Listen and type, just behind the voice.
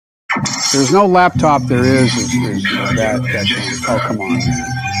There's no laptop there is that oh, come on, man.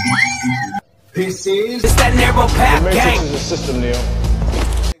 PCs? It's that narrow path gang. The Matrix is a system, Neo.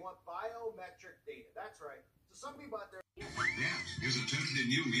 They want biometric data. That's right. So some people out there... That is a totally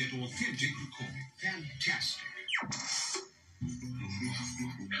new yet authentic recording. Fantastic. And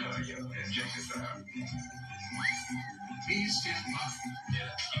check this out. Please stand by.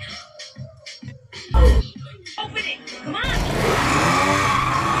 Open it! Come on!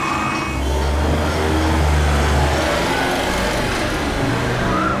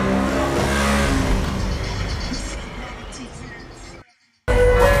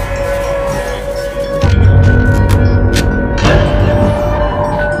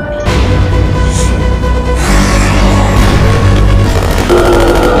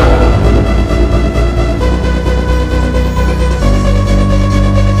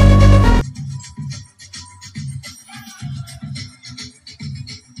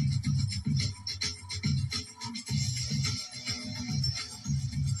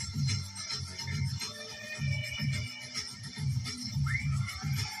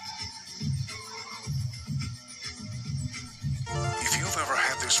 If you've ever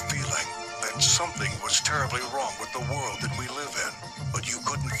had this feeling that something was terribly wrong with the world that we live in, but you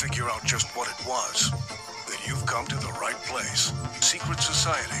couldn't figure out just what it was, then you've come to the right place. Secret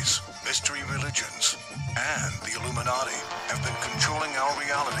societies, mystery religions, and the Illuminati have been controlling our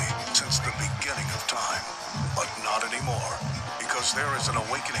reality since the beginning of time. But not anymore, because there is an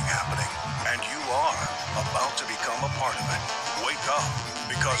awakening happening, and you are about to become a part of it. Wake up,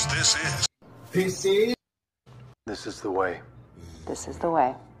 because this is... PCs? This is the way. This is the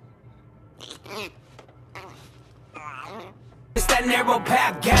way. It's that narrow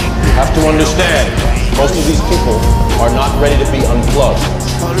path gang. You have to understand, most of these people are not ready to be unplugged.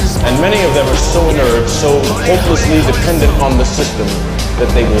 And many of them are so inert, so hopelessly dependent on the system, that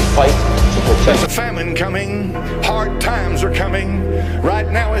they will fight to protect. There's a famine coming, hard times are coming. Right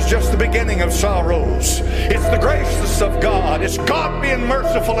now is just the beginning of sorrows. It's the graciousness of God. It's God being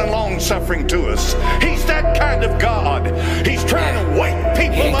merciful and long-suffering to us. He's that kind of God. He's trying to wake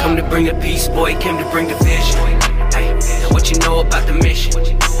people up. He ain't come to bring the peace, boy, he came to bring the vision. Ay, what you know about the mission?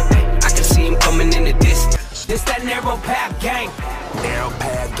 Ay, I can see him coming in the distance. This that narrow path gang. Narrow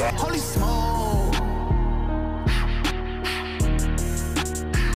path.